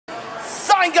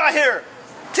Shine got here.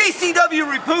 TCW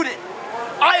rebooted.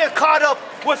 I am caught up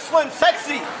with Slim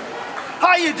Sexy.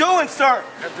 How you doing, sir?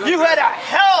 You had a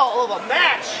hell of a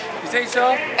match. You think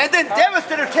so? And then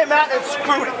Devastator came out and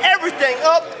screwed everything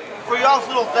up for y'all's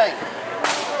little thing.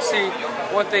 See,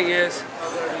 one thing is,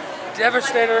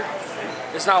 Devastator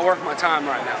is not worth my time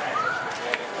right now.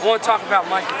 I want to talk about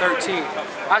Mikey 13.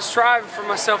 I strive for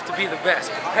myself to be the best.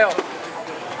 Hell,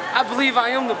 I believe I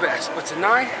am the best, but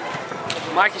tonight,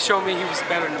 Mikey showed me he was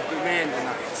better than the man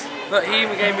tonight. Look, he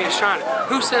even gave me a shine.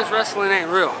 Who says wrestling ain't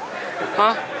real?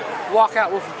 Huh? Walk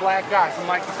out with a black guy from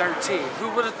Mikey 13. Who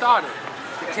would have thought it?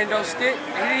 The kendo stick?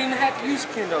 He didn't even have to use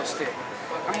kendo stick.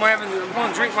 I'm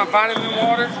gonna drink my vitamin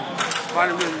water,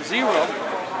 vitamin zero,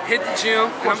 hit the gym,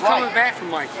 and I'm coming back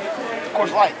from Mikey. Of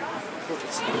course, light.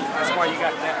 That's why you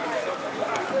got that.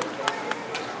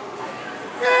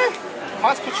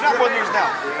 Mine's pitching out 1 year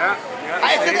now. Yeah.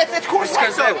 It's course light,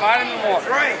 because that vitamin water.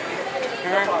 Right.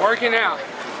 Working out.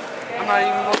 I'm not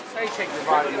even going to say take the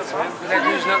vitamins, man, because that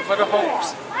gives nothing but the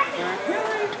hopes.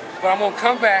 But I'm going to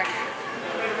come back,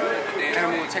 and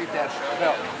I'm going to take that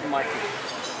belt from Mikey.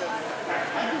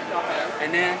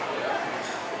 And then,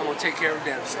 I'm going to take care of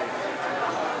Devastator.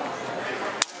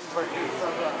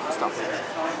 Stop.